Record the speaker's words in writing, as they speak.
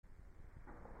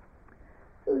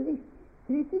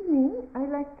this evening I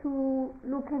like to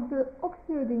look at the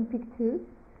ox-herding pictures.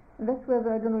 And that's where,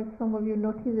 I don't know if some of you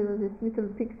noticed, there were these little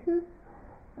pictures.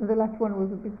 And the last one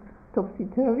was a bit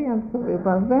topsy-turvy, I'm sorry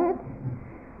about that.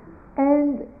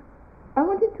 And I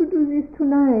wanted to do this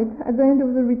tonight at the end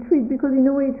of the retreat because in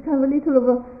a way it's kind of a little of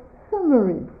a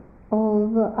summary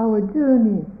of our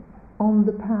journey on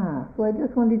the path. So I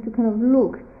just wanted to kind of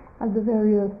look at the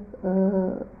various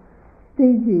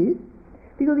stages,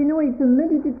 because in a way it's a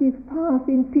meditative path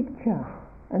in picture.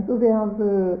 And so there are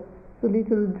the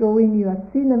little drawing you have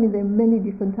seen. I mean, there are many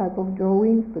different types of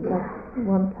drawings, but that's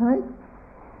one type.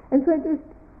 And so I just,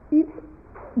 each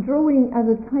drawing as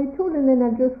a title, and then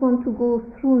I just want to go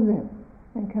through them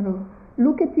and kind of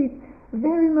look at it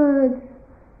very much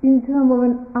in terms of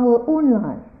our own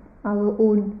life, our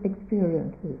own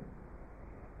experiences.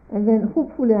 And then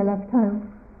hopefully I'll have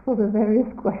time for the various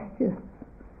questions.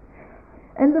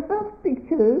 And the first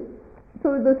picture,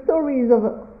 so the story is of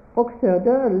an ox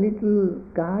herder, a little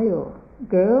guy or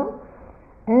girl,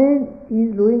 and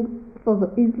he's looking for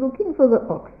the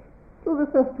ox. So the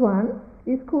first one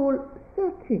is called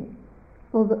Searching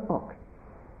for the Ox.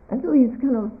 And so he's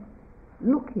kind of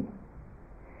looking.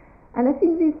 And I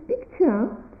think this picture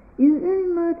is very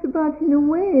much about, in a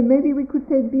way, maybe we could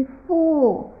say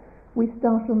before we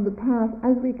start on the path,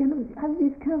 as we kind of have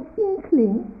this kind of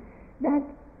inkling that,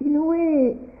 in a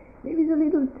way, there is a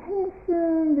little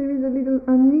tension, there is a little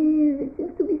unease, there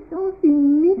seems to be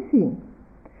something missing.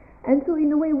 And so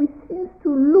in a way we seem to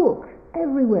look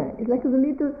everywhere. It's like a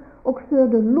little ox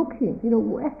herder looking,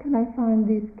 where can I find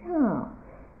this cow,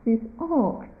 this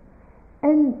ox?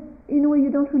 And in a way you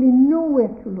don't really know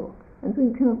where to look. And so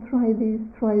you kind of try this,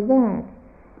 try that.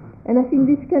 And I think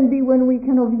this can be when we're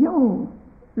kind of young,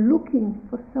 looking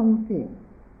for something,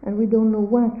 and we don't know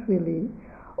what really.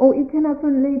 Or it can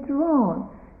happen later on.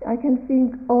 I can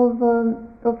think of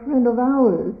a friend of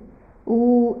ours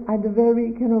who had a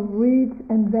very kind of rich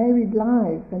and varied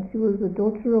life, and she was the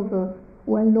daughter of a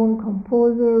well-known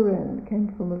composer and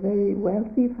came from a very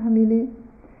wealthy family.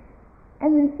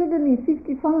 And then suddenly,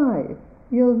 55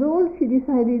 years old, she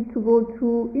decided to go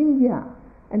to India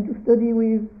and to study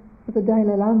with the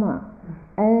Dalai Lama,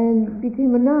 and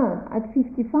became a nun at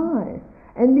 55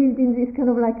 and lived in this kind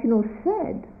of like,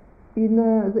 shed in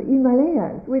the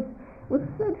Himalayas, which was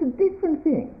such a different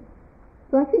thing.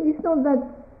 So I think it's not that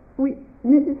we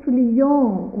necessarily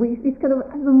young, it's kind of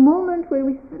at the moment where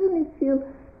we suddenly feel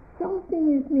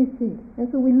something is missing,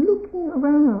 and so we're looking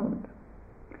around.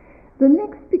 The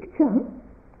next picture,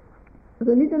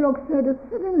 the little ox herder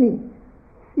suddenly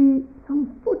see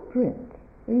some footprint.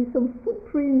 There is some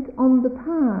footprint on the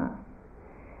path.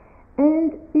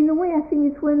 And in a way I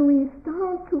think it's when we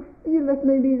start to feel that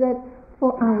maybe that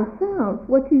for ourselves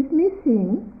what is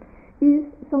missing is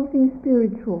something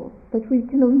spiritual, that we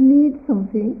kind of need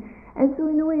something. And so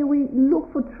in a way we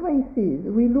look for traces,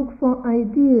 we look for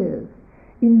ideas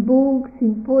in books,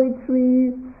 in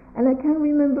poetry. And I can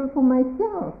remember for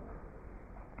myself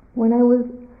when I was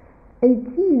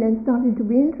 18 and started to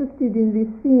be interested in this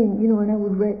thing, and I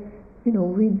would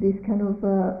read this kind of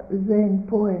Zen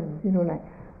poems, like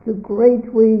the great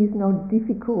way is not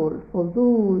difficult for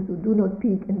those who do not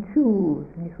pick and choose.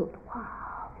 And you thought,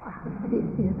 wow, this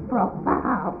is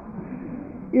profound,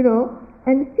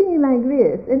 and feeling like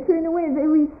this. And so in a way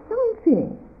there is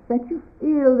something that you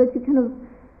feel that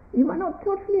you might not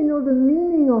totally know the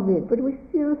meaning of it, but we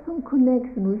feel some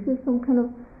connection, we feel some kind of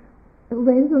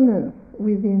resonance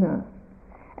within us.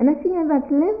 And I think at that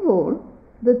level,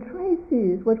 the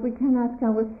traces, what we can ask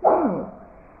ourselves,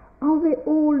 are they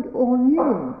old or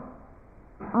new?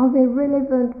 Are they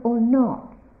relevant or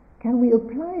not? Can we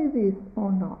apply this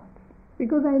or not?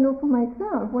 Because I know for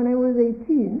myself, when I was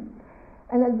 18,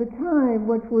 and at the time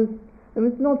there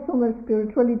was not so much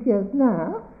spirituality as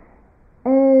now,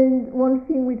 and one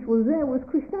thing which was there was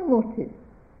Krishnamurti.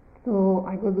 So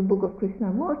I got the book of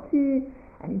Krishnamurti,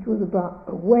 and it was about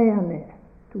awareness,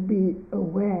 to be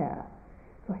aware.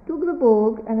 So I took the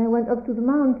book and I went up to the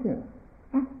mountain,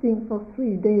 fasting for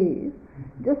 3 days,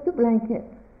 just a blanket,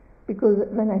 because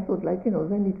then I thought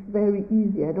then it's very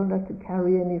easy, I don't have to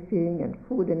carry anything and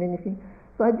food and anything.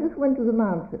 So I just went to the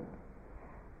mountain,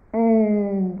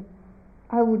 and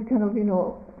I would kind of,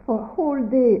 for a whole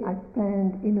day I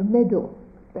spent in a meadow,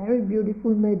 very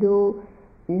beautiful meadow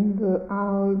in the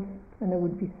Alps, and I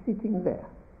would be sitting there,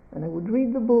 and I would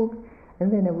read the book,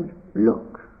 and then I would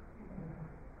look,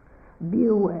 be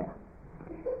aware.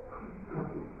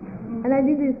 And I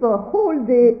did this for a whole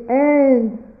day,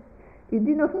 and it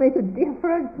did not make a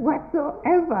difference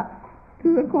whatsoever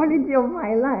to the quality of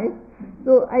my life,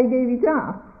 so I gave it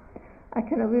up. I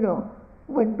kind of,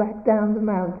 went back down the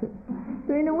mountain.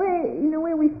 So in a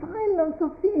way we find lots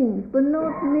of things, but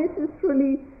not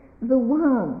necessarily the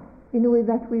one, in a way,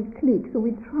 that we've clicked. So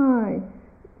we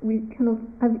kind of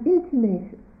have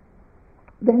intimation.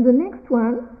 Then the next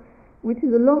one, which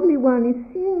is a lovely one, is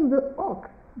seeing the ox,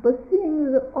 but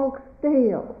seeing the ox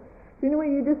tail. So in a way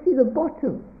you just see the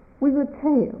bottom with the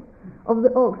tail of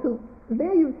the ox. So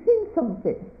there you've seen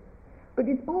something, but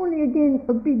it's only again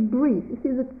a big brief. You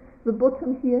see the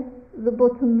bottom here, the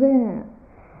bottom there.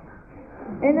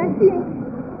 And I think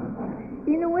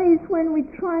in a way it's when we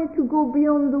try to go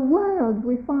beyond the words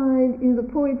we find in the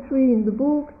poetry, in the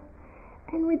books,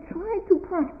 and we try to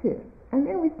practice, and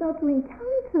then we start to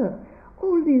encounter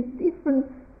all these different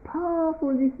paths,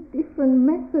 all these different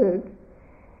methods,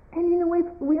 and in a way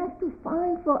we have to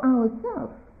find for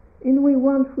ourselves, in a way,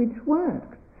 one which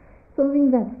works,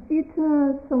 something that fits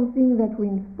us, something that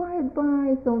we're inspired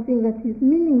by, something that is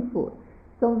meaningful,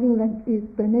 something that is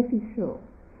beneficial.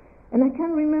 And I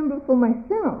can remember for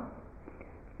myself,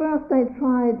 first I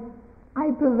tried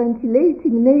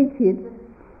hyperventilating naked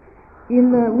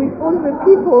with other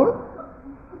people,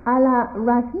 a la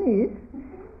Rasmus,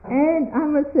 and I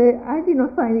must say I did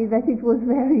not find that it was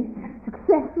very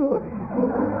successful.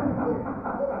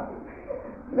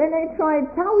 Then I tried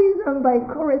Taoism by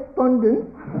correspondence,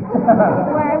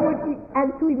 where I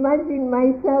had to imagine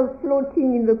myself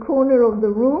floating in the corner of the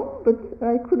room, but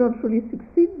I could not really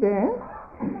succeed there.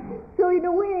 So in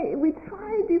a way, we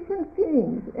try different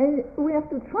things, and we have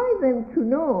to try them to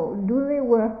know, do they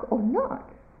work or not,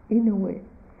 in a way.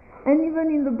 And even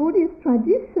in the Buddhist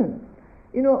tradition,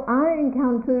 I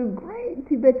encountered great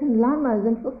Tibetan lamas,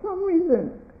 and for some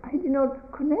reason, I did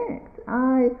not connect.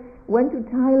 I went to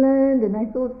Thailand, and I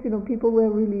thought, people were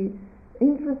really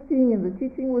interesting, and the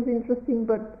teaching was interesting,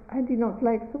 but I did not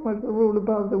like so much the rule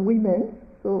about the women,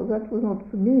 so that was not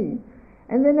for me.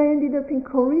 And then I ended up in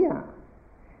Korea.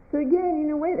 So again, in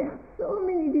a way, there are so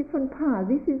many different paths.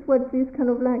 This is what this kind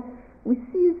of like, we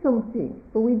see something,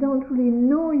 but we don't really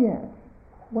know yet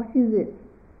what is it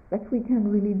that we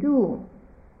can really do.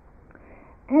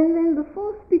 And then the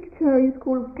fourth picture is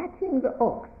called catching the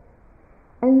ox.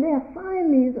 And there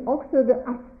finally the oxherd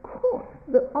has caught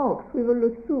the ox with a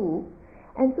lasso,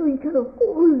 and so he's kind of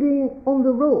holding on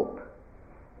the rope.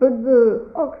 But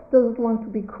the ox doesn't want to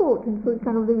be caught, and so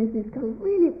there is this kind of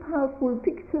really powerful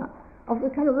picture of the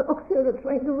kind of the oxherd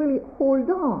trying to really hold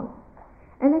on.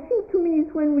 And I think to me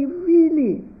it's when we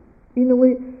really, in a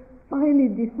way, finally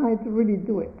decide to really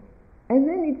do it. And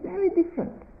then it's very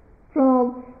different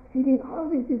from thinking, oh,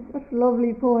 this is such a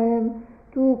lovely poem,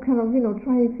 to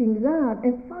trying things out,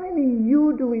 and finally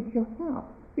you do it yourself.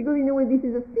 Because in a way this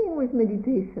is a thing with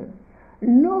meditation.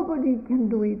 Nobody can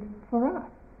do it for us.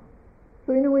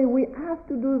 So in a way we have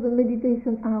to do the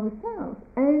meditation ourselves.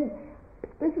 And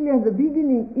especially at the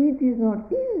beginning, it is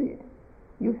not easy.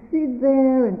 You sit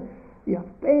there and you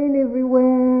have pain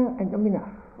everywhere, and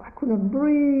I couldn't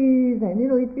breathe, and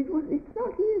it's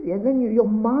not easy. And then your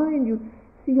mind, you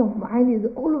see your mind is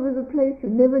all over the place. You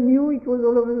never knew it was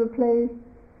all over the place.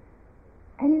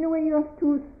 And in a way you have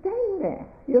to stand there.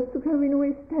 You have to in a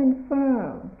way stand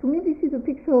firm. To me this is a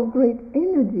picture of great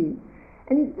energy.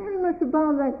 And it's very much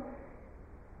about that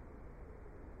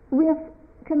we have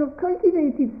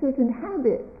cultivated certain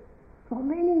habits for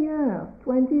many years,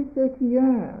 20, 30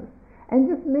 years. And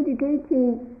just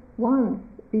meditating once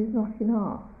is not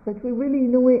enough. But we really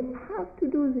in a way have to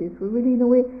do this. We really in a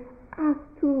way have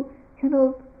to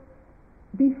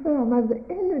be firm, have the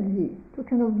energy to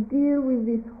deal with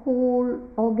this whole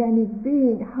organic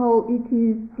being, how it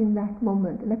is in that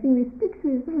moment. And I think this picture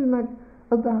is very much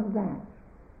about that.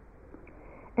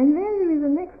 And then there is the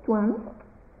next one,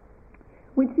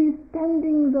 which is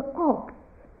tending the ox.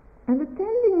 And the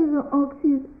tending the ox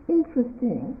is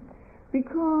interesting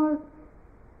because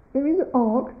there is an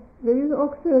ox, there is an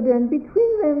oxherd, and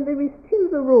between them there is still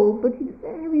the rope, but it's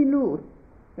very loose,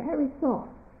 very soft.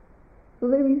 So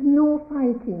there is no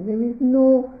fighting, there is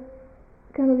no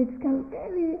it's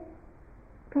very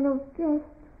just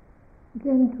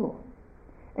gentle.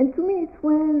 And to me it's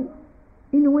when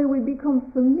in a way we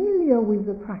become familiar with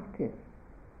the practice.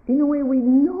 In a way we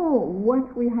know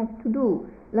what we have to do,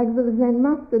 like the Zen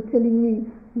master telling me,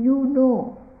 you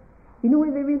know. In a way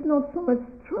there is not so much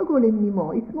struggle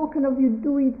anymore. It's more you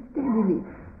do it steadily.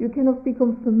 You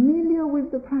become familiar with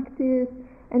the practice,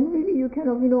 and really you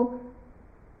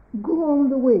go on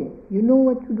the way. You know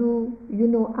what to do, you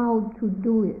know how to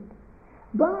do it.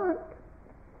 But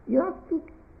you have to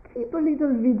keep a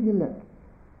little vigilance,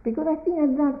 because I think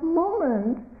at that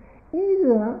moment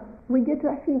either we get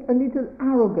a little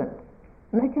arrogant.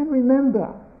 And I can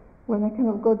remember when I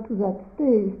got to that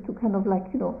stage to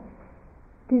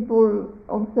people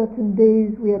on certain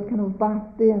days, we had kind of bath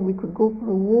day and we could go for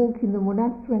a walk in the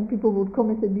monastery, and people would come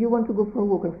and say, do you want to go for a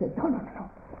walk? And I said, no, no, no,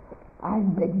 I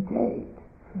meditate.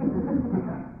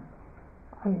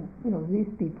 I mean,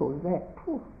 these people there,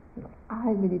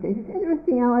 I meditate. It's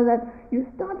interesting how that you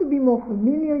start to be more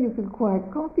familiar, you feel quite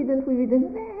confident with it,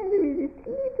 and then there is this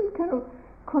little kind of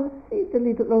conceit, a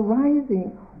little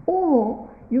arising, or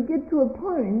you get to a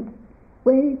point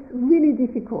where it's really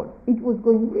difficult. It was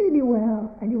going really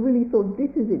well, and you really thought, this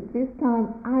is it. This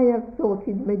time I have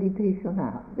sorted meditation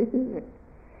out. This is it.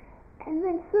 And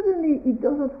then suddenly it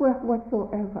doesn't work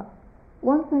whatsoever.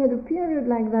 Once I had a period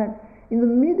like that, in the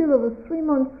middle of a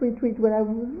 3-month retreat where I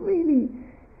was really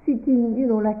sitting,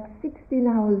 like 16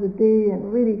 hours a day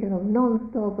and really kind of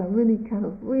non-stop and really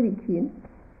keen,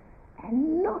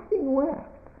 and nothing worked.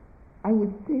 I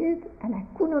would sit and I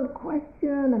could not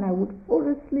question, and I would fall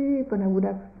asleep, and I would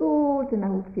have thoughts, and I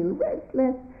would feel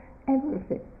restless,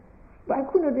 everything. But I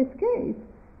could not escape,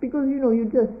 because you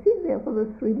just sit there for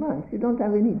the 3 months. You don't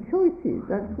have any choices.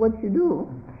 That's what you do.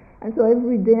 And so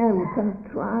every day I would kind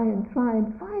of try, and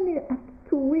finally after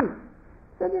 2 weeks,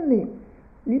 suddenly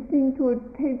listening to a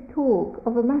tape talk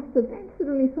of a master, then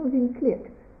suddenly something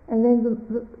clicked, and then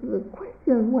the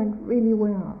question went really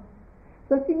well.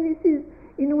 So I think this is,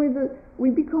 in a way, that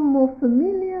we become more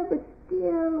familiar, but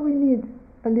still we need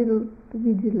a little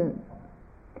vigilance.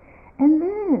 And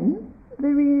then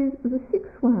there is the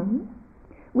 6th one,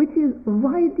 which is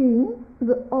riding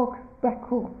the ox back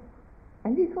home.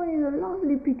 And this one is a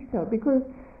lovely picture, because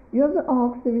you have the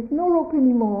ox, there is no rope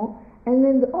anymore, and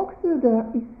then the ox herder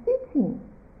is sitting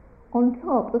on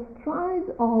top, astride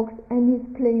the ox, and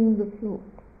he's playing the flute.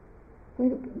 So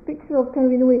it's a picture of kind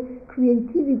of, in a way,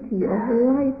 creativity, of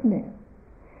lightness.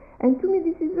 And to me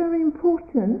this is very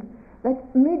important,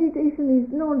 that meditation is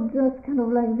not just kind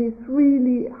of like this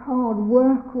really hard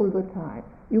work all the time.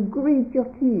 You grit your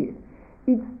teeth.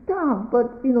 It's tough,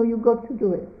 but you got to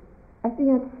do it. I think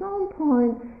at some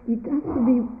point it has to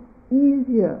be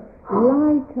easier,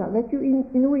 lighter, that you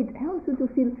in a way it helps you to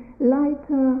feel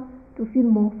lighter, to feel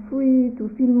more free, to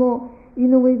feel more,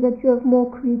 in a way that you have more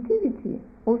creativity,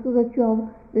 also that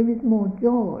there is more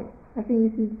joy. I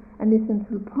think this is an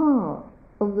essential part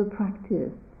of the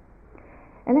practice.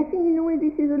 And I think in a way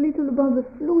this is a little about the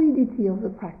fluidity of the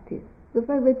practice, the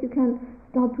fact that you can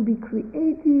start to be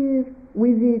creative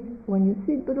with it when you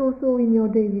sit, but also in your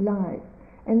daily life.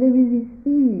 And there is this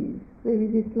ease, there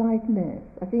is this lightness.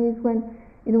 I think it's when,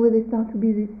 in a way, there start to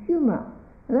be this humor.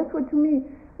 And that's what to me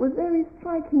was very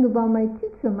striking about my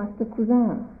teacher, Master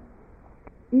Cousin,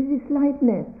 is this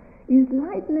lightness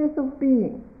of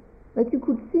being. That you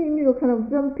could see him, kind of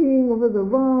jumping over the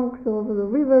rocks, over the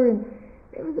river, and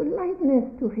there was a lightness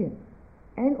to him.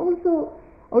 And also,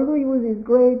 although he was this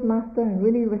great master and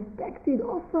really respected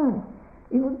often,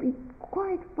 he would be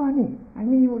quite funny. I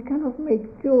mean, he would kind of make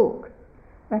jokes.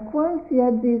 Like once he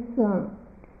had this,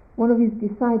 one of his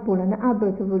disciples, an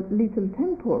abbot of a little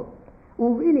temple,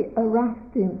 who really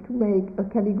harassed him to make a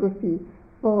calligraphy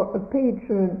for a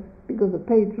patron, because the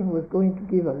patron was going to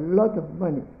give a lot of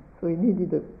money. So he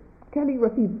needed a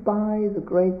calligraphy by the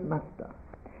great master.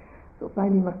 So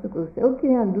finally Master Guru said,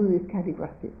 okay, I'll do this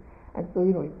calligraphy. And so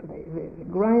they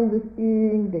grind the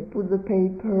ink, they put the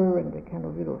paper, and they kind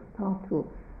of start to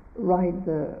write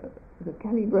the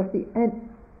calligraphy. And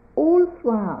all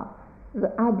throughout,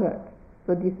 the abbot,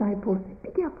 the disciples say, be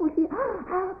careful here,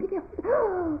 be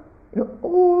careful,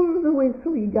 all the way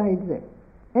through he guides them.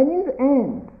 And in the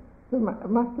end, the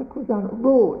Master Cousin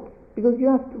wrote, because you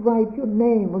have to write your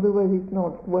name, otherwise it's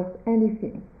not worth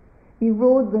anything. He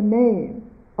wrote the name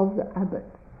of the abbot.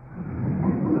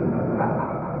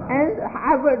 And the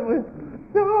abbot was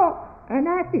so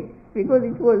unhappy, because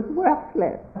it was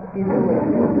worthless in a way.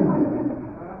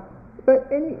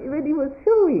 But he was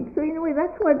showing. So in a way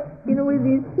that's what, in a way,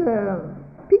 this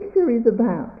picture is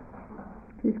about.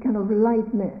 This kind of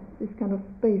lightness, this kind of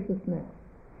spaciousness.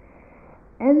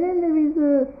 And then there is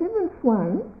a 7th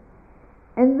one,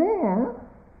 and there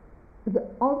the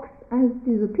ox has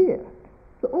disappeared.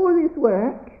 So all this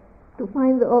work to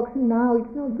find the ox, now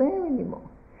it's not there anymore.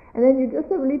 And then you just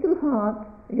have a little heart,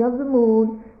 you have the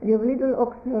moon, and you have a little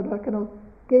ox herder kind of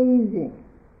gazing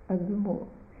at the moon.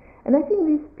 And I think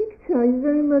this picture is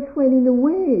very much when, in a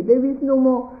way, there is no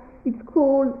more, it's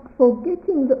called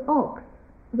forgetting the ox.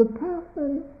 The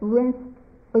person rests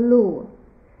alone.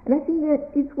 And I think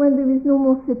that it's when there is no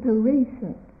more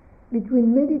separation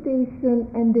between meditation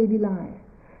and daily life.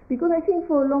 Because I think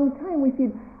for a long time we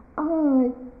feel,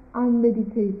 I'm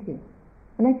meditating.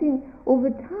 And I think over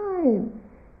time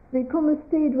there comes a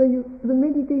stage where the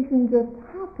meditation just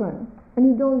happens,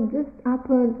 and it don't just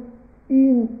happen,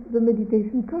 in the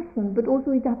meditation cushion, but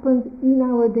also it happens in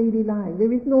our daily life.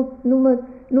 There is no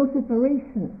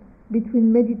separation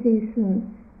between meditation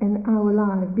and our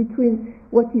life, between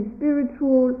what is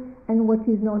spiritual and what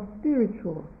is not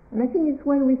spiritual. And I think it's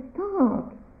when we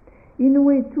start, in a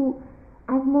way, to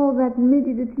have more that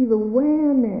meditative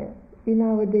awareness in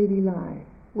our daily life,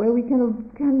 where we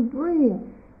can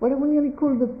bring what I would nearly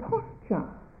call the posture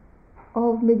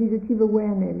of meditative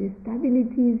awareness, this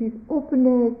stability, this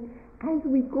openness, as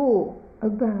we go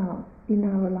about in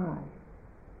our life.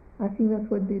 I think that's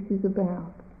what this is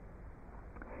about.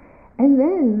 And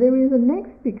then there is a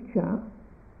next picture,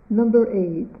 number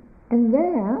 8, and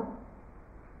there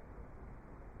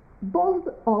both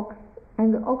the ox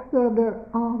and the ox herder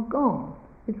are gone.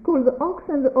 It's called the ox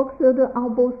and the ox herder are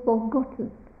both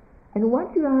forgotten. And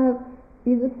what you have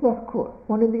is a circle,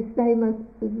 one of these famous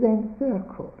Zen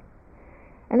circles.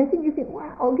 And I think you think,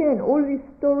 wow, again, all this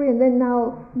story and then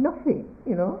now nothing,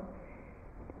 you know.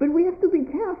 But we have to be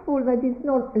careful that it's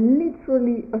not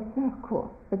literally a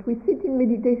circle, that we sit in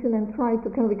meditation and try to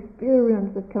kind of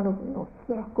experience a kind of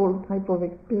circle type of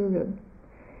experience.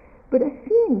 But I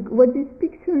think what this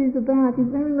picture is about is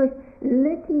very much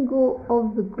letting go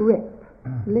of the grip,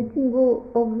 letting go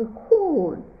of the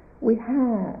hold we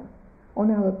have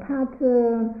on our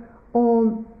pattern,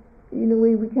 on, in a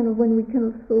way, when we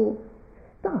kind of so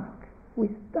stuck. We're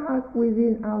stuck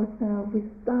within ourselves, we're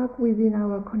stuck within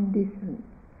our conditions.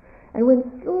 And when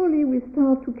slowly we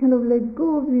start to kind of let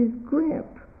go of this grip,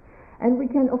 and we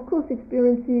can of course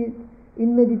experience it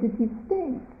in meditative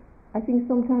states. I think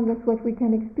sometimes that's what we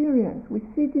can experience. We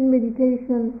sit in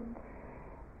meditation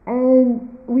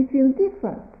and we feel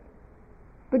different.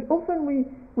 But often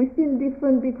we feel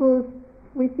different because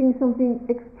we think something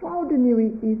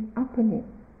extraordinary is happening.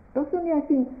 Personally, I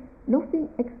think nothing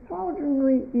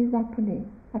extraordinary is happening.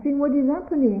 I think what is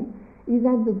happening is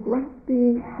that the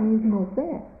grasping is not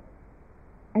there.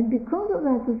 And because of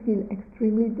that, we feel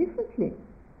extremely differently.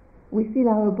 We feel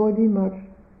our body much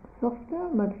softer,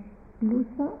 much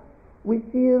looser. We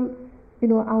feel,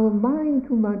 our mind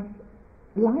too much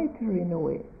lighter in a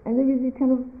way. And there is a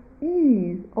kind of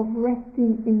ease of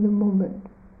resting in the moment.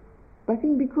 But I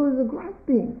think because the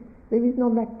grasping, there is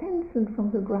not that tension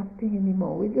from the grasping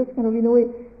anymore. We're just kind of, in a way,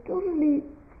 totally,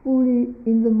 fully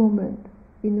in the moment,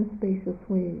 in a spacious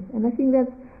way. And I think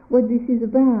that's what this is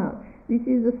about. This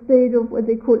is a state of what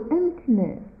they call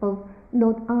emptiness, of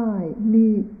not I,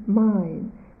 me,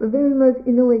 mine, but very much,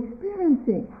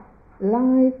 experiencing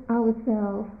life,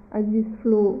 ourselves, as this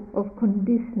flow of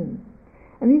conditions.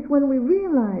 And it's when we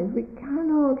realize we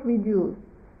cannot reduce,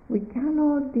 we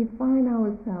cannot define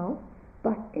ourselves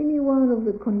by any one of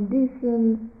the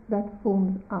conditions that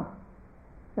forms us.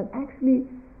 That actually,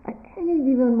 at any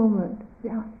given moment,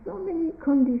 there are so many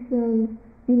conditions,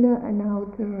 inner and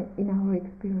outer, in our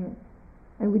experience.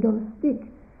 And we don't stick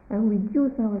and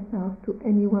reduce ourselves to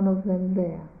any one of them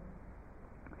there.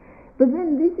 But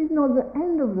then this is not the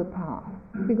end of the path,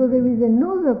 because there is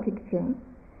another picture,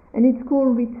 and it's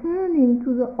called returning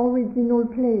to the original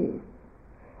place.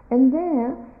 And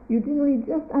there, you generally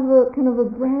just have a kind of a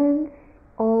branch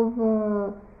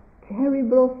of cherry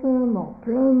blossom or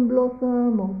plum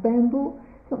blossom or bamboo,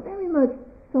 so very much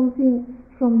something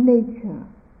from nature.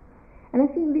 And I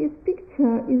think this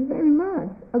picture is very much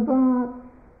about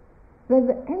that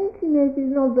the emptiness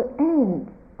is not the end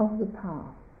of the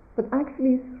path, but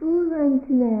actually through the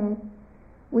emptiness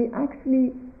we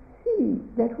actually see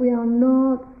that we are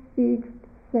not fixed,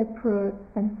 separate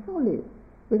and solid,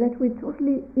 but that we're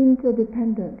totally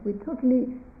interdependent, we're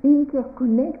totally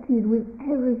interconnected with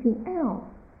everything else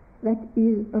that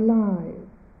is alive.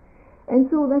 And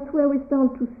so that's where we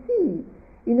start to see,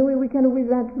 in a way, we can, with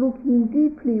that looking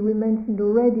deeply, we mentioned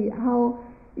already how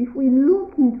if we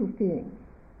look into things,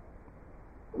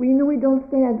 we don't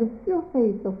stay at the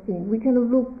surface of things, we kind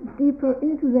of look deeper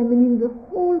into them and in the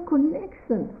whole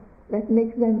connection that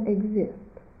makes them exist.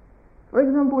 For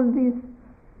example, this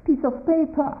piece of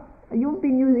paper, you've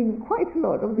been using quite a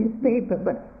lot of this paper,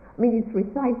 but it's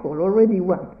recycled already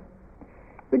once.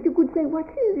 But you could say, what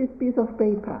is this piece of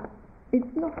paper? It's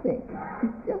nothing,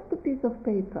 it's just a piece of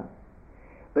paper.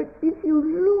 But if you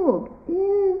look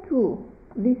into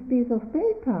this piece of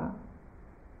paper,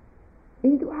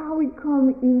 into how it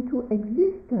comes into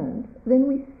existence, then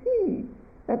we see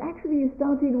that actually it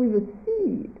started with a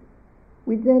seed,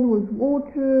 which then was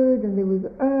watered, and there was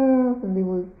earth, and there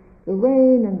was the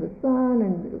rain and the sun,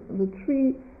 and the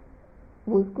tree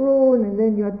was grown, and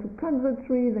then you had to cut the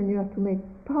tree, then you had to make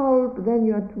pulp, then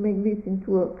you had to make this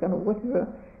into a kind of whatever,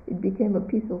 it became a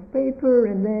piece of paper,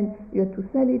 and then you had to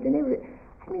sell it, and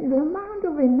the amount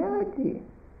of energy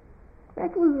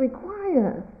that was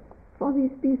required for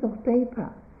this piece of paper.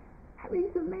 I mean,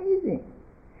 it's amazing.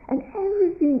 And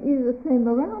everything is the same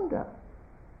around us.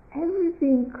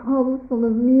 Everything comes from a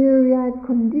myriad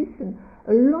condition.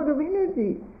 A lot of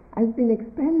energy has been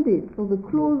expended for the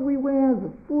clothes we wear,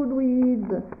 the food we eat,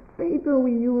 the paper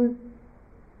we use,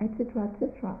 etc.,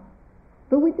 etc.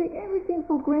 But we take everything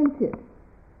for granted,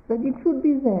 that it should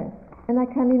be there, and I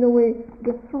can, in a way,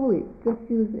 just throw it, just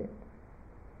use it.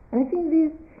 And I think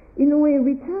this, in a way,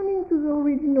 returning to the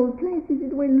original place is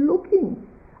in a way looking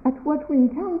at what we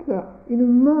encounter in a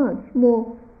much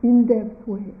more in-depth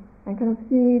way, and kind of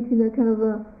seeing it in a kind of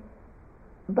a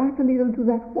back a little to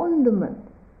that wonderment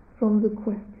from the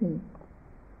question.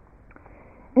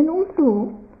 And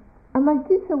also, and my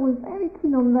teacher was very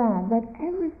keen on that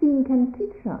everything can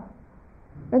teach us.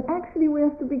 That actually we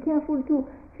have to be careful to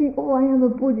think, oh, I am a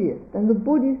Buddhist, and the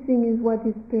Buddhist thing is what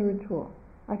is spiritual.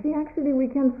 I think actually we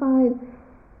can find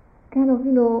kind of,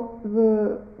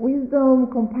 the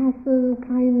wisdom, compassion,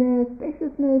 kindness,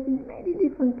 spaciousness in many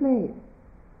different places.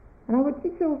 And our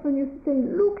teacher often used to say,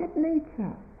 look at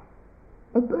nature.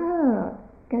 A bird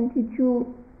can teach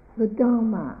you the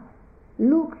Dharma.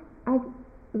 Look at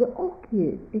the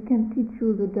orchid, it can teach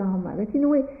you the Dharma. That in a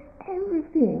way,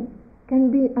 everything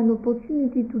can be an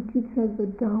opportunity to teach us the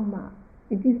Dharma.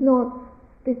 It is not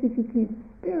specifically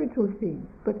spiritual things,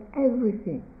 but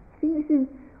everything. I think this is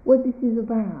what this is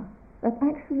about. That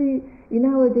actually, in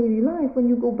our daily life, when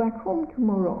you go back home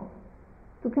tomorrow,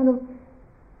 to kind of,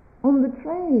 on the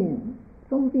train,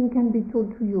 something can be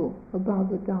taught to you about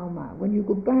the Dharma. When you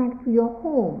go back to your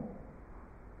home,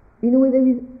 in a way, there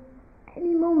is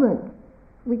any moment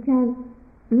we can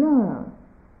learn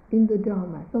in the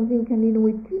Dharma. Something can, in a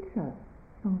way, teach us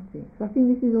something. So I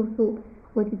think this is also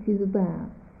what it is about.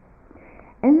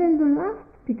 And then the last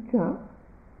picture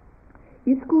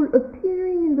is called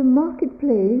appearing in the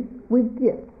marketplace with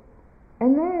gifts.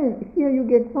 And then here you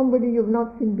get somebody you've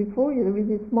not seen before. There is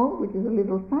this monk, which is a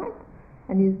little fat,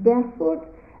 and he's barefoot,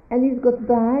 and he's got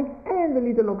bag, and the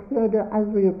little ox herder has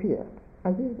reappeared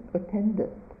as his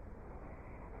attendant.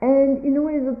 And in a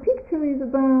way, the picture is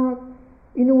about,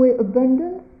 in a way,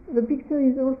 abundance. The picture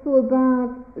is also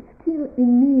about skill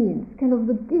in means, kind of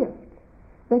the gift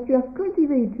that you have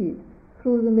cultivated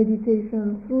through the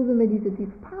meditation, through the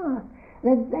meditative path,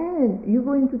 that then you're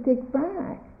going to take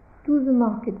back to the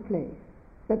marketplace.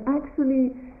 That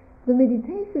actually the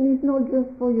meditation is not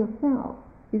just for yourself.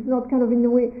 It's not kind of, in a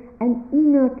way, an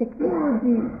inner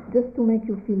technology just to make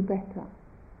you feel better.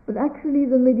 But actually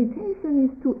the meditation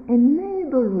is to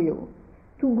enable you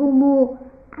to go more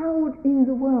out in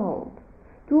the world,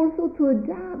 to also to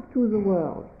adapt to the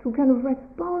world, to kind of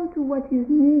respond to what is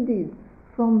needed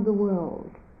from the world.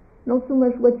 Not so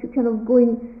much what you're kind of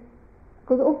going,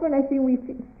 because often I think we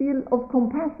feel of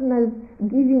compassion as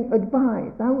giving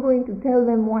advice. I'm going to tell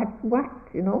them what's what,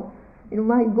 You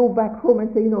might go back home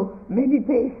and say,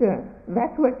 meditation,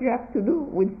 that's what you have to do,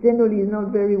 which generally is not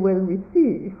very well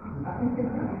received.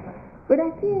 But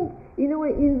I think, in a way,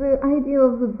 in the idea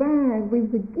of the bag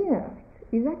with the gift,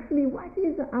 is actually what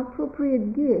is the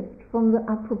appropriate gift from the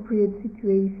appropriate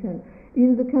situation.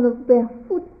 In the kind of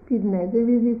barefootedness, there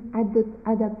is this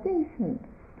adaptation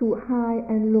to high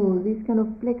and low, this kind of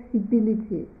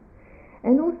flexibility.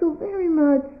 And also very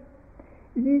much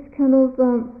this kind of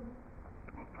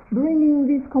bringing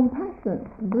this compassion,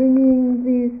 bringing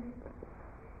this,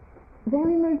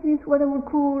 very much this, what I would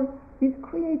call, this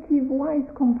creative, wise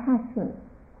compassion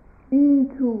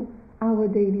into our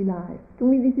daily life. To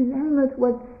me, this is very much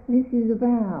what this is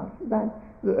about, that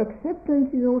the acceptance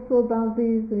is also about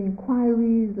this, the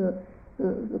inquiry, the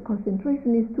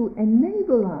concentration is to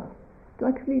enable us to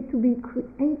actually to be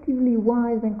creatively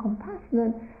wise and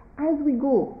compassionate as we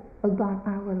go about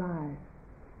our lives.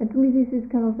 And to me, this is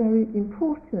kind of very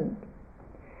important.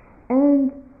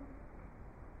 And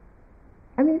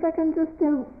I mean, if I can just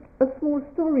tell a small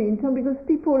story in terms, because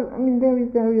people, I mean, there is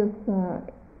various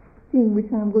things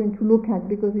which I'm going to look at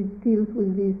because it deals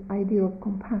with this idea of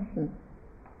compassion.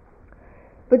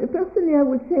 But personally, I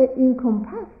would say in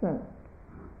compassion,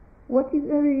 what is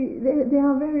there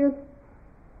are various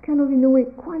kind of, in a way,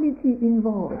 quality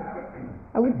involved.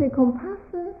 I would say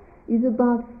compassion is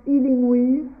about feeling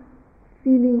with,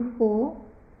 feeling for.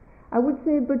 I would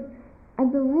say, but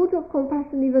at the root of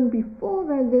compassion, even before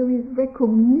that, there is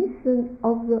recognition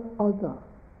of the other.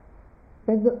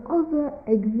 That the other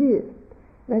exists.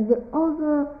 That the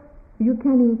other you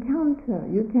can encounter,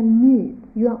 you can meet.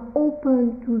 You are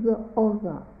open to the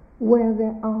other, where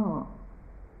they are.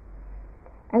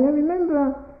 And I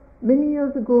remember many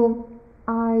years ago,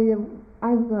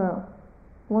 as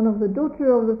one of the daughters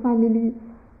of the family,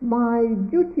 my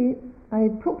duty, I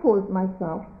proposed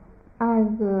myself as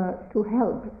to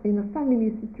help in a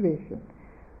family situation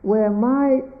where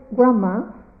my grandma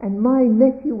and my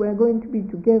nephew were going to be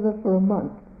together for a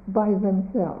month by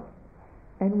themselves.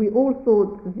 And we all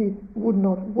thought this would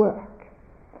not work.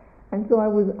 And so I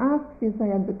was asked, since I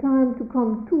had the time, to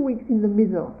come 2 weeks in the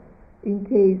middle in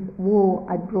case war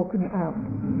had broken out.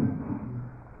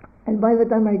 And by the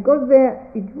time I got there,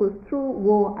 it was true,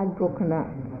 war had broken out.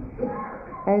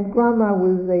 And grandma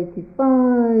was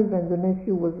 85 and the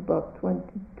nephew was about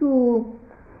 22,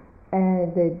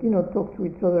 and they did not talk to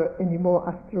each other anymore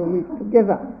after a week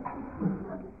together.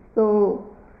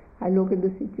 So I looked at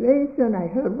the situation, I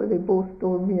heard what they both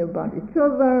told me about each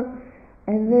other,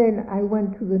 and then I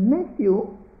went to the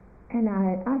nephew and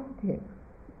I asked him,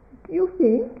 do you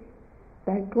think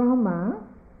that grandma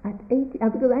at 80,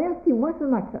 because I asked him, what's the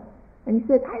matter? And he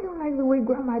said, I don't like the way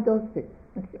grandma does it.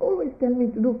 And she always tells me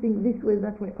to do things this way,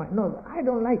 that way. No, I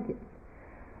don't like it.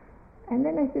 And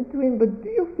then I said to him, but do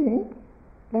you think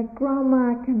that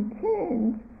grandma can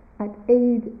change at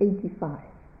age 85?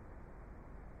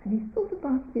 And he thought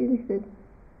about it and he said,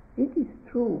 it is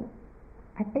true.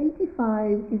 At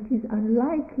 85, it is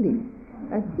unlikely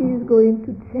that she is going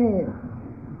to change.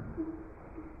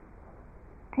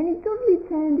 And he totally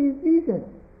changed his vision.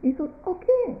 He thought,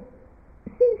 okay,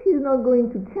 since she's not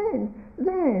going to change,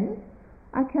 then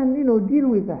I can, deal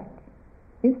with that.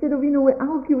 Instead of,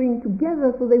 arguing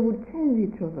together so they would change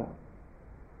each other.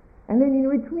 And then,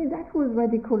 to me, that was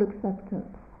radical acceptance.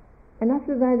 And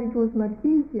after that, it was much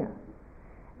easier.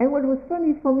 And what was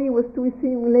funny for me was to see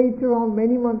him later on,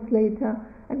 many months later,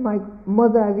 and my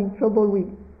mother having trouble with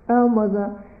her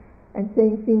mother, and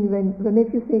saying things, then the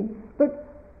nephew saying, but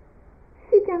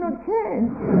she cannot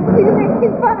change. She's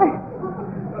 85.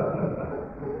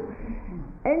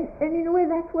 And in a way,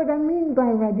 that's what I mean by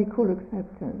radical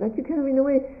acceptance, that you can, in a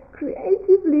way,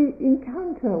 creatively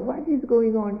encounter what is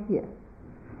going on here.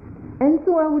 And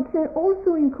so I would say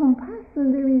also in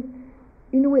compassion there is,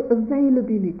 in a way,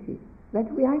 availability, that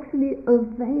we're actually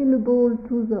available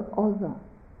to the other.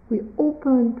 We're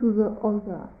open to the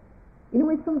other. In a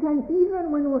way, sometimes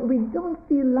even when we don't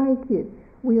feel like it,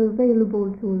 we're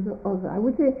available to the other. I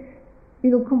would say,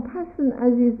 compassion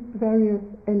has its various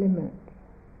elements.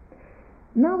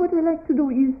 Now what I like to do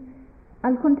is,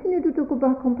 I'll continue to talk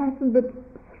about compassion, but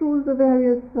through the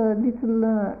various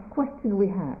little questions we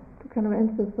have, to kind of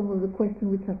answer some of the questions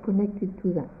which are connected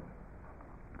to that.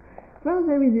 Well,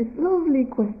 there is this lovely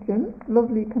question,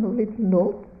 lovely kind of little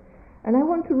note, and I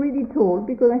want to read it all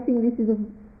because I think this is a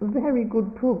very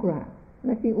good program.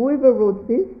 And I think whoever wrote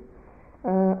this,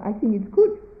 I think it's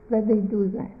good that they do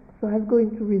that. So I'm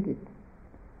going to read it.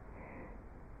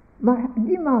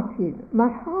 Dear Martine, my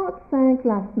heart sank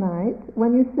last night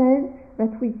when you said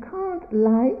that we can't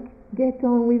get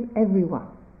on with everyone.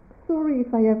 Sorry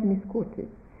if I have misquoted.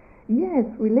 Yes,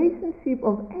 relationship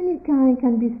of any kind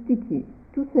can be sticky,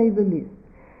 to say the least.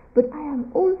 But I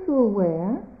am also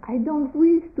aware I don't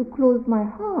wish to close my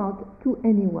heart to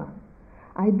anyone.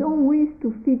 I don't wish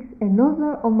to fix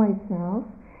another on myself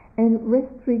and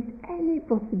restrict any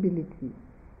possibility.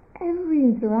 Every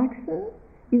interaction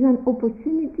is an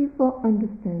opportunity for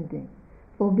understanding,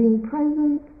 for being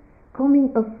present,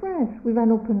 coming afresh with an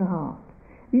open heart.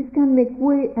 This can make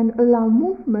way and allow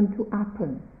movement to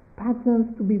happen,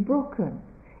 patterns to be broken.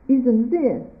 Isn't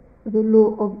this the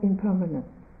law of impermanence?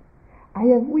 I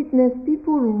have witnessed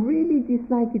people who really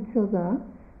dislike each other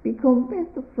become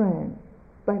best of friends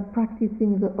by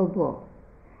practicing the above.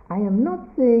 I am not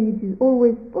saying it is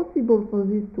always possible for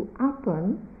this to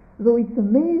happen, though it's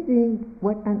amazing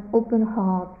what an open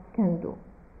heart can do.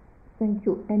 Thank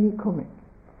you. Any comments?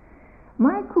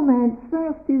 My comment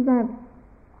first is that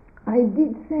I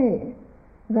did say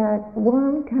that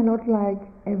one cannot like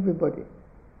everybody.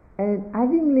 And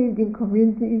having lived in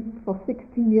communities for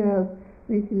 16 years,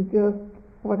 this is just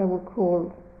what I would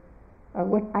call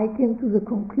what I came to the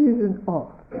conclusion of.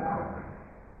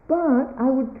 But I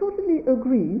would totally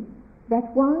agree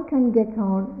that one can get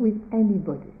on with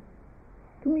anybody.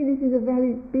 To me, this is a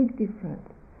very big difference.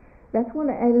 That's what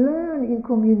I learned in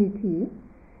community,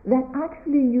 that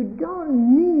actually you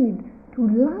don't need to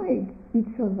like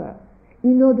each other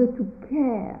in order to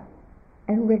care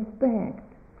and respect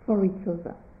for each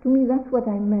other. To me, that's what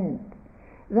I meant.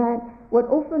 That what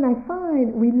often I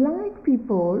find, we like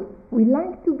people, we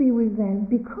like to be with them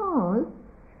because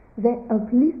they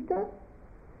uplift us,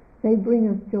 they bring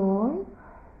us joy,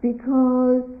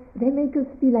 because they make us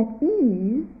feel at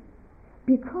ease,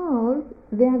 because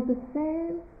they have the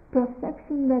same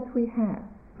perception that we have.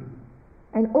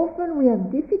 And often we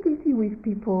have difficulty with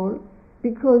people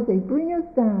because they bring us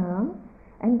down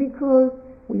and because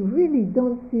we really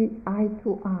don't see eye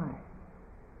to eye.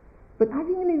 But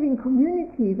having lived in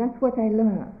community, that's what I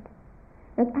learned.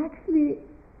 That actually,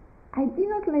 I did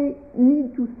not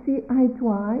need to see eye to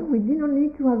eye. We did not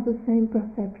need to have the same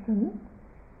perception.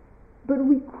 But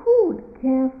we could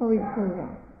care for each other.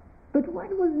 But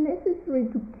what was necessary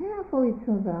to care for each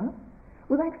other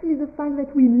was actually the fact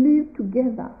that we lived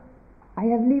together. I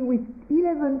have lived with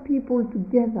 11 people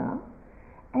together,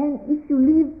 and if you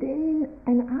live day in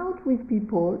and out with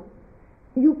people,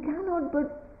 you cannot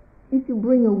but, if you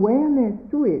bring awareness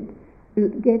to it,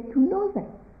 get to know them.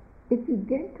 If you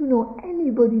get to know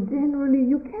anybody, generally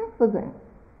you care for them.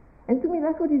 And to me,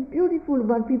 that's what is beautiful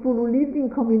about people who lived in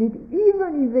community,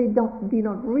 even if they did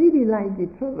not really like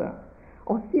each other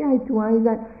or see eye to eye,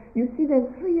 that you see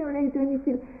them 3 years later and you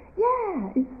feel,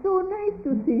 yeah, it's so nice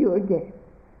to see you again.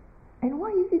 And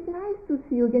why is it nice to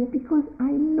see you again? Because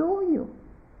I know you.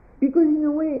 Because in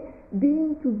a way,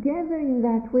 being together in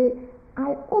that way,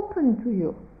 I open to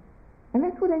you. And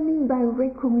that's what I mean by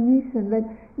recognition, that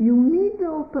you meet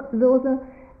the other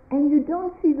and you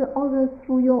don't see the other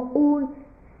through your own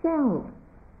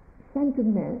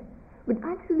self-centeredness, but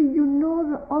actually you know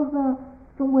the other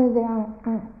from where they are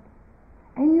at.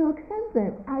 And you accept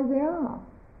them as they are.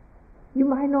 You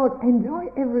might not enjoy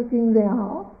everything they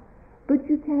are, but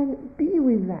you can be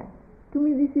with that. To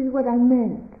me, this is what I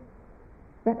meant.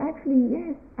 That actually,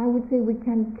 yes, I would say we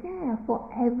can care for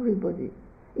everybody.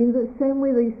 In the same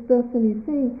way this person is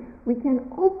saying, we can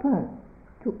open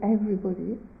to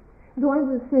everybody. Though at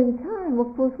the same time,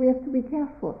 of course, we have to be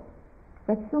careful.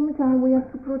 That sometimes we have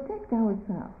to protect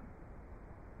ourselves.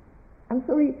 I'm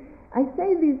sorry, I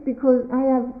say this because when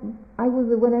I was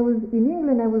in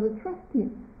England, I was a trustee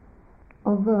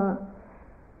of a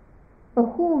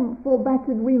home for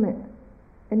battered women.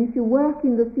 And if you work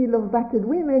in the field of battered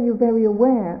women, you're very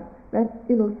aware that,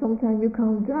 sometimes you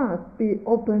can't just be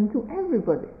open to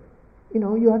everybody.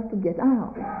 You have to get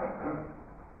out.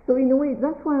 So in a way,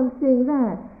 that's why I'm saying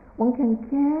that. One can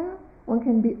care, one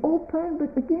can be open,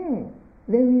 but again,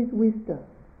 there is wisdom.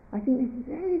 I think this is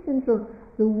very essential,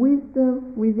 the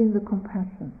wisdom within the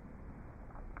compassion.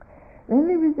 Then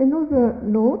there is another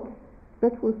note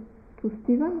that was to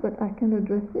Stephen, but I can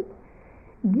address it.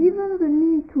 Given the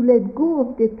need to let go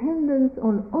of dependence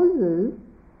on others,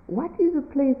 what is the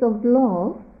place of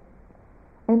love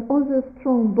and other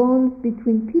strong bonds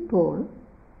between people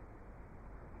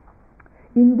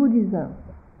in Buddhism?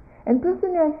 And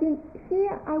personally, I think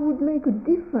here I would make a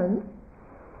difference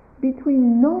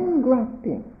between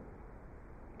non-grasping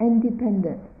and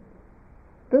dependence.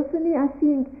 Personally, I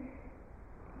think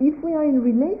if we are in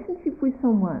relationship with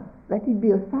someone, that it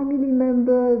be a family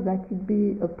member, that it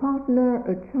be a partner,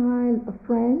 a child, a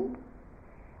friend,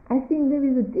 I think there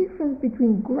is a difference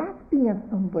between grasping at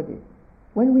somebody.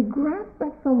 When we grasp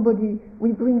at somebody,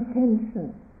 we bring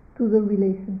tension to the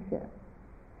relationship.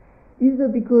 Either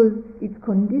because it's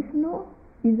conditional,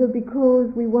 either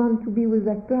because we want to be with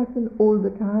that person all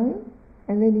the time,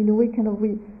 and then in a way kind of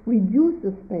we reduce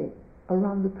the space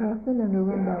around the person and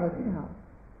around ourselves.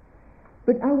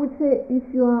 But I would say if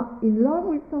you are in love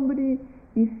with somebody,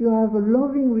 if you have a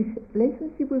loving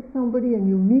relationship with somebody and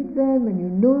you meet them and you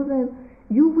know them,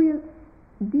 you will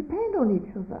depend on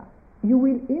each other. You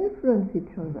will influence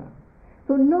each other.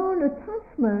 So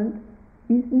non-attachment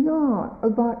is not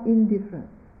about indifference.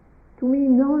 To me,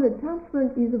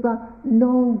 non-attachment is about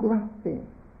non-grasping.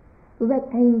 So that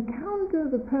I encounter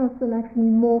the person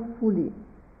actually more fully,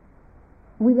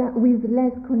 with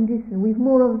less condition, with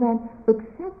more of that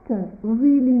acceptance,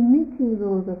 really meeting the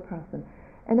other person.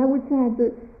 And I would say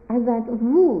at that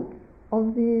root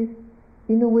of this,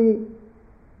 in a way,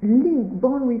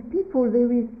 bond with people, there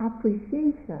is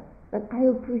appreciation. That I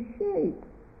appreciate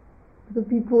the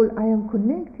people I am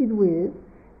connected with,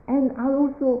 and I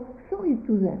also show it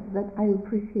to them that I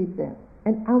appreciate them.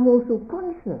 And I'm also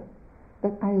conscious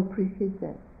that I appreciate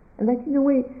them. And that in a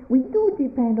way, we do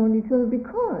depend on each other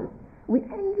because we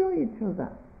enjoy each other.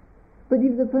 But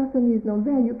if the person is not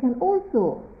there, you can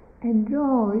also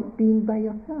enjoy being by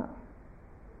yourself.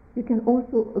 You can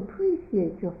also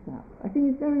appreciate yourself. I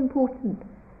think it's very important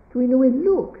to, in a way,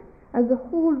 look at the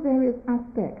whole various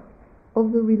aspects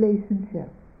of the relationship.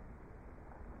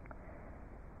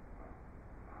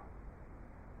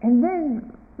 And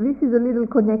then, this is a little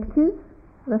connected.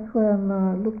 That's why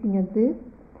I'm looking at this.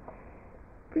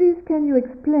 Please can you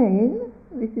explain,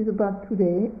 this is about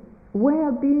today,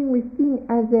 where being with things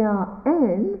as they are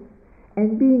ends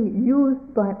and being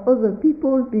used by other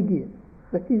people begins.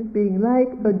 That is being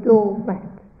like a doormat.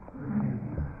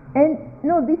 And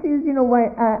this is why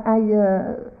I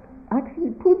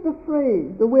actually put the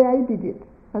phrase the way I did it.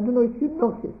 I don't know if you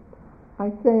noticed.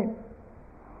 I say,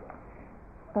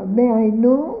 may I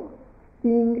know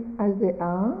things as they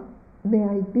are? May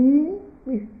I be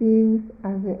with things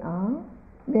as they are?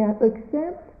 May I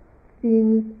accept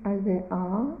things as they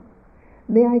are?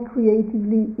 May I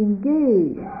creatively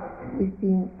engage with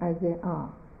things as they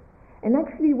are? And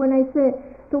actually, when I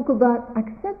talk about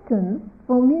acceptance,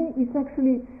 for me it's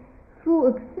actually through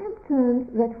acceptance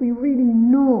that we really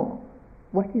know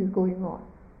what is going on.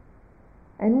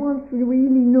 And once we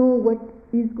really know what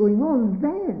is going on,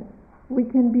 then we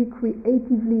can be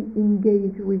creatively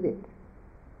engaged with it.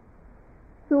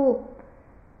 So,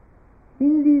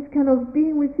 in this kind of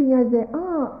being with things as they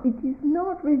are, it is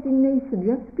not resignation.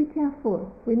 You have to be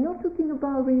careful. We're not talking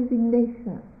about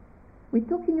resignation. We're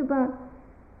talking about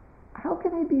how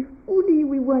can I be fully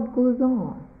with what goes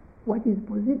on? What is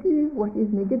positive? What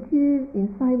is negative?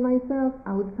 Inside myself?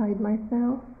 Outside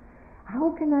myself?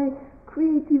 How can I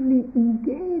creatively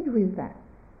engage with that?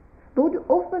 But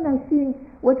often I think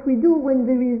what we do when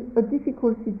there is a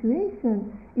difficult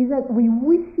situation is that we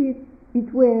wish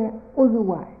it were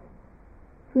otherwise.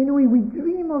 So in a way we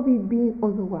dream of it being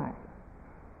otherwise.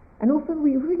 And often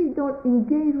we really don't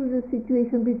engage with the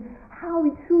situation with how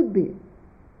it should be.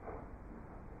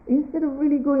 Instead of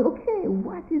really going, okay,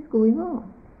 what is going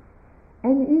on?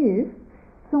 And if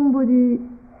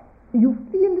you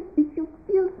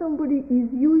feel somebody is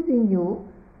using you,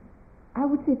 I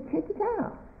would say check it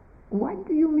out. What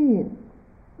do you mean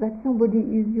that somebody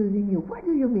is using you? What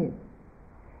do you mean?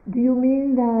 Do you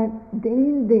mean that day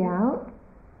in, day out,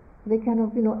 they kind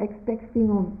of, expect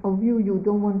things of you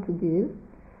don't want to give?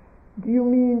 What do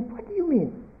you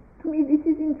mean? To me, it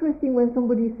is interesting when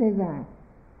somebody says that.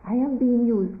 I am being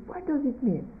used. What does it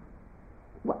mean?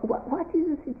 What is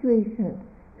the situation?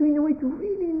 So in a way to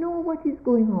really know what is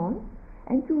going on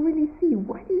and to really see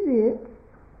what is it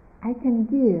I can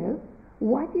give,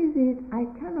 what is it I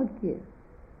cannot give.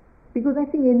 Because I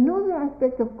think another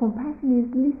aspect of compassion is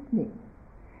listening.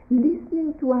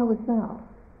 Listening to ourselves,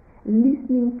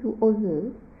 listening to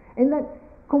others, and that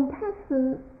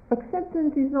compassion,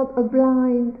 acceptance is not a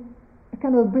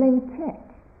kind of blank check.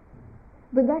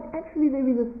 But that actually there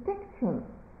is a spectrum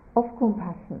of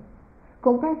compassion.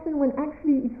 Compassion when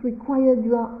actually it's required,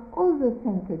 you are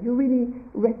other-centered. You really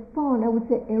respond, I would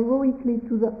say, heroically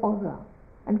to the other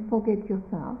and forget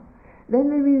yourself. Then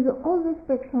there is the other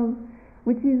spectrum,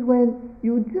 which is when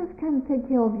you just can't take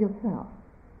care of yourself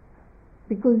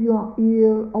because you are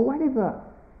ill or whatever.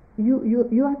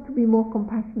 You have to be more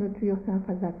compassionate to yourself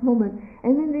at that moment.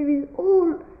 And then there is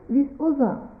all this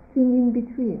other thing in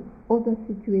between, other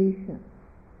situations.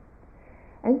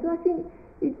 And so I think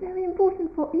it's very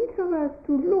important for each of us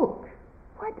to look,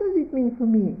 what does it mean for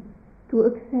me to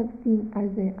accept things as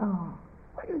they are?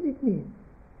 What does it mean?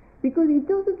 Because it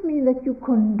doesn't mean that you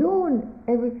condone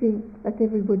everything that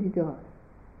everybody does.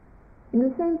 In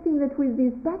the same thing that with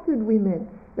these battered women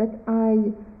that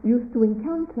I used to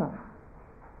encounter,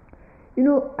 a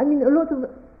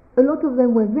lot of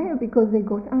them were there because they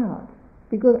got out.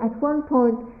 Because at one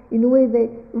point, in a way, they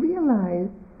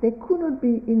realized they could not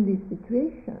be in this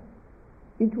situation.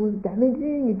 It was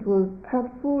damaging, it was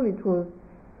hurtful,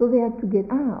 so they had to get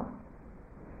out.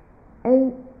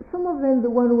 And some of them, the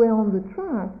ones who were on the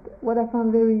trust, what I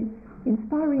found very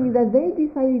inspiring is that they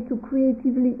decided to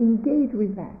creatively engage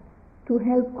with that, to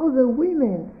help other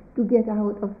women to get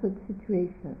out of such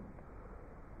situations.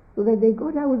 So that they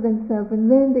got out themselves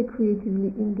and then they creatively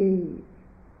engaged.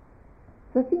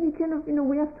 So I think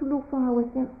we have to look for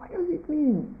ourselves, what does it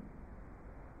mean?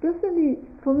 Personally,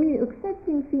 for me,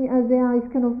 accepting things as they are is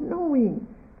kind of knowing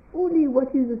fully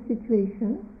what is the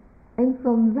situation, and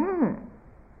from that,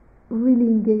 really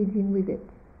engaging with it.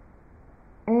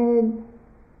 And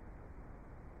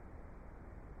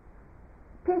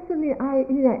personally, I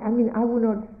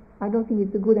don't think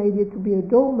it's a good idea to be a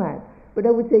doormat, but I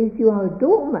would say if you are a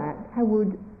doormat, I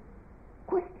would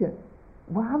question,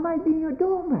 why am I being a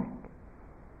doormat?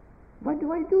 What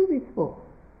do I do this for?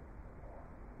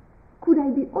 Could I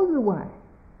be otherwise?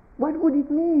 What would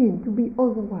it mean to be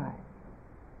otherwise?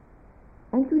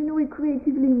 And to,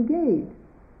 creatively engage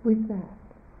with that.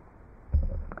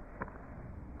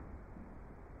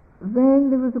 Then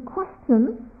there was a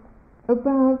question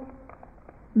about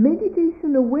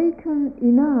meditation awaken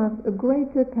in us a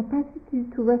greater capacity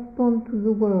to respond to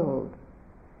the world,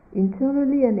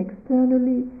 internally and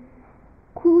externally.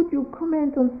 Could you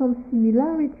comment on some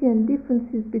similarity and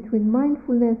differences between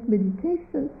mindfulness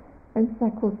meditation and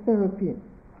psychotherapy?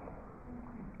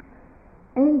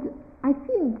 And I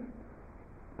think,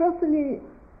 personally,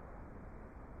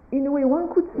 in a way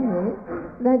one could say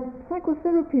that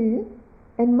psychotherapy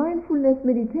and mindfulness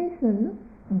meditation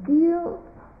deal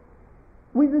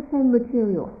with the same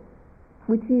material,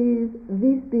 which is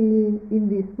this being in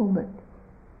this moment.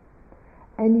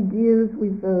 and it deals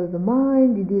with the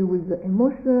mind, it deals with the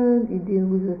emotion, it deals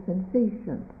with the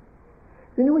sensation.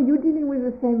 So in a way, you're dealing with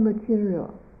the same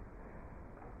material.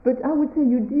 But I would say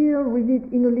you deal with it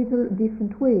in a little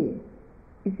different way.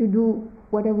 If you do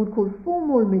what I would call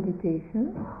formal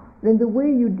meditation, then the way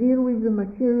you deal with the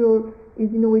material is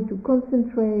in a way to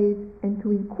concentrate and to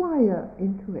inquire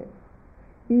into it.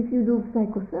 If you do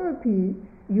psychotherapy,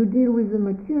 you deal with the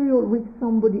material with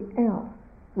somebody else,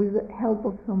 with the help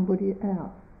of somebody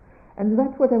else. And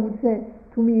that's what I would say,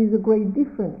 to me, is a great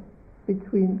difference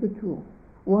between the two.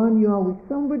 One, you are with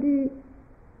somebody,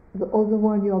 the other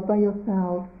one, you are by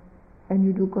yourself, and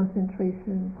you do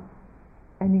concentration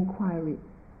and inquiry.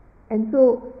 And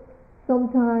so,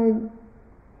 sometimes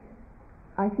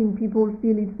I think people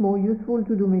feel it's more useful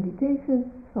to do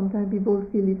meditation, sometimes people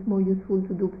feel it's more useful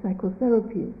to do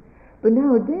psychotherapy. But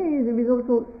nowadays, there is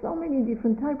also so many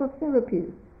different types of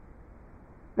therapies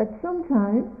that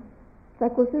sometimes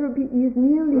psychotherapy is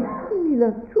nearly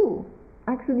similar to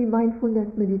actually mindfulness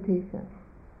meditation.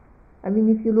 I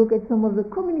mean, if you look at some of the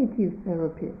cognitive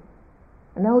therapies,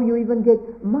 and now you even get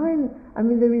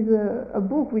there is a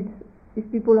book which,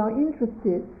 if people are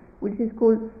interested, which is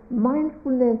called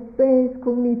Mindfulness-Based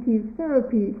Cognitive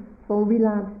Therapy for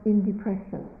Relapse in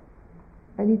Depression.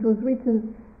 And it was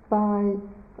written by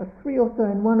three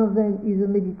authors, and one of them is a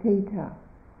meditator.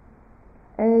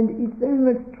 And it's very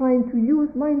much trying to use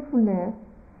mindfulness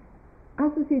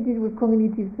associated with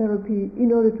cognitive therapy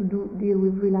in order to deal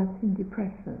with relapse in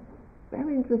depression.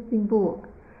 Very interesting book.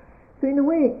 So in a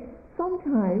way,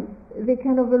 sometimes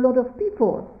a lot of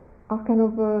people are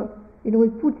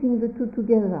putting the two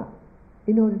together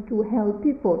in order to help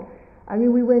people. I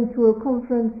mean, we went to a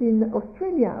conference in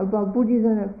Australia about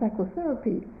Buddhism and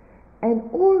psychotherapy, and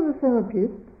all the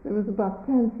therapists, there was about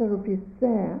 10 therapists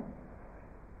there,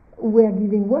 were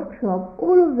giving workshops,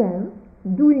 all of them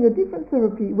doing a different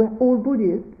therapy, were all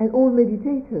Buddhists and all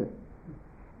meditators.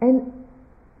 And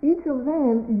each of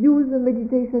them used the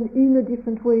meditation in a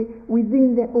different way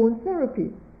within their own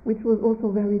therapy, which was also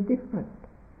very different.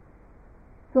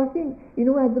 So I think,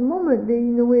 at the moment, there is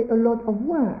in a way a lot of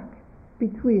work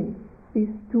between these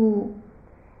two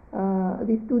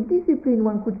disciplines,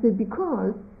 one could say,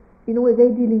 because, in a way, they're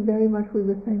dealing very much with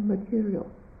the same material.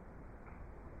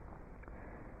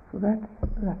 So that's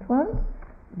that one.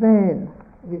 Then,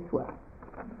 this one.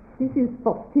 This is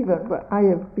for Stephen, but I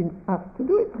have been asked to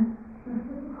do it.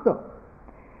 So,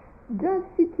 just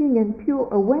sitting and pure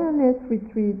awareness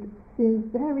retreat seems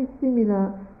very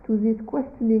similar to this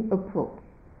questioning approach.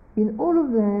 In all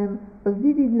of them, a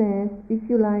vividness, if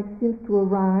you like, seems to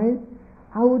arise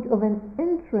out of an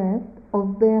interest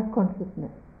of bare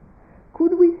consciousness.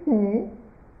 Could we say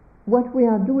what we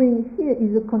are doing here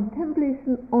is a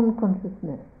contemplation on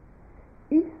consciousness?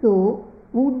 If so,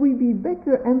 would we be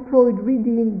better employed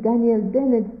reading Daniel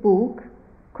Dennett's book,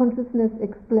 Consciousness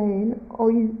Explained,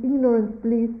 or is ignorance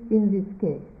bliss in this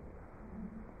case?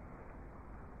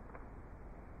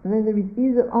 And then there is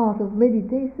either art of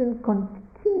meditation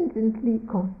contingently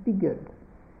configured.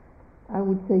 I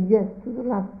would say yes to the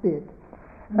last bit.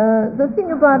 The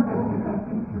thing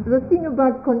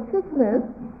about consciousness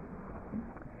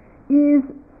is,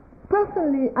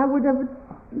 personally, I would have a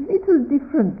little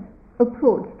different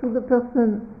approach to the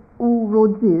person who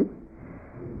wrote this.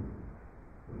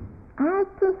 I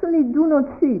personally do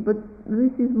not see, but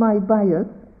this is my bias,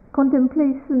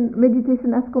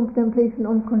 meditation as contemplation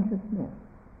on consciousness.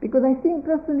 Because I think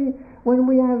personally, when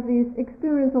we have this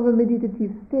experience of a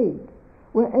meditative state,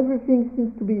 where everything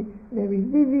seems to be very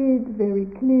vivid, very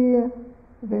clear,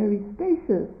 very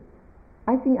spacious,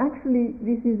 I think actually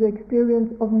this is the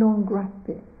experience of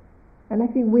non-grasping. And I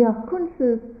think we are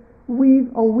conscious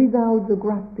with or without the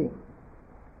grasping.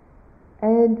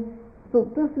 And so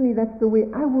personally, that's the way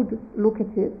I would look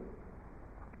at it.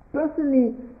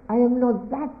 Personally, I am not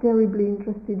that terribly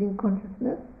interested in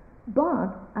consciousness,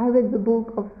 but I read the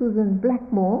book of Susan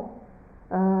Blackmore,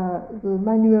 the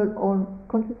manual on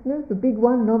consciousness, the big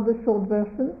one, not the short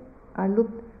version. I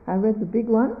read the big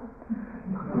one.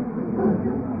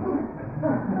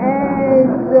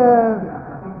 And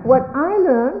what I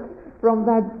learned from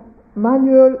that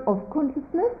manual of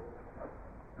consciousness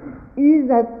is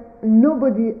that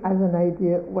nobody has an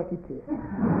idea what it is.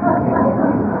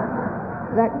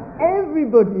 That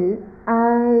everybody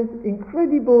has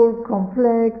incredible,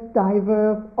 complex,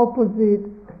 diverse, opposite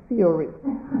theories.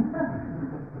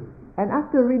 And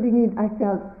after reading it, I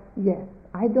felt, yes,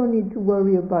 I don't need to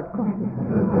worry about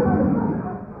consciousness.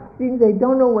 Since they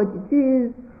don't know what it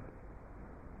is,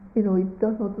 it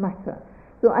does not matter.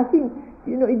 So I think,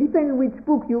 it depends which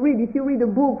book you read. If you read a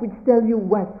book which tells you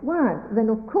what's what, then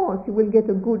of course you will get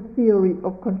a good theory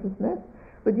of consciousness.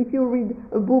 But if you read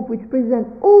a book which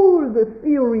presents all the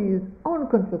theories on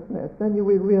consciousness, then you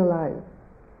will realize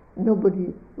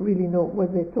nobody really knows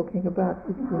what they're talking about,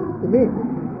 it seems to me.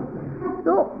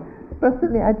 So,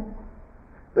 personally,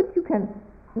 but you can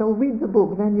read the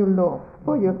book, then you'll know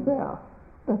for yourself.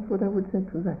 That's what I would say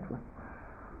to that one.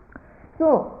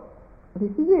 So,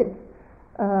 this is it.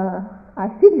 I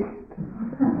finished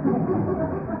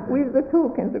with the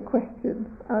talk and the questions.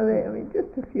 Are there,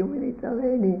 just a few minutes, are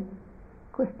there any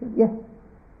questions? Yes? I'd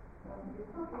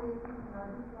just like to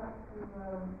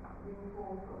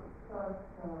reinforce what the first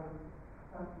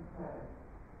person said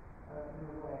in a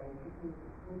way, because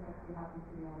this actually happened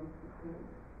to me on Institute.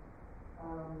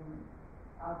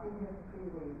 I've been here for 3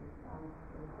 weeks, and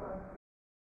the first.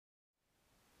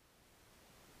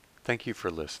 Thank you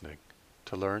for listening.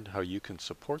 To learn how you can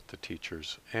support the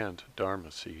teachers and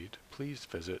Dharma Seed, please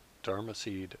visit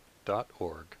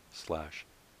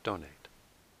dharmaseed.org/donate.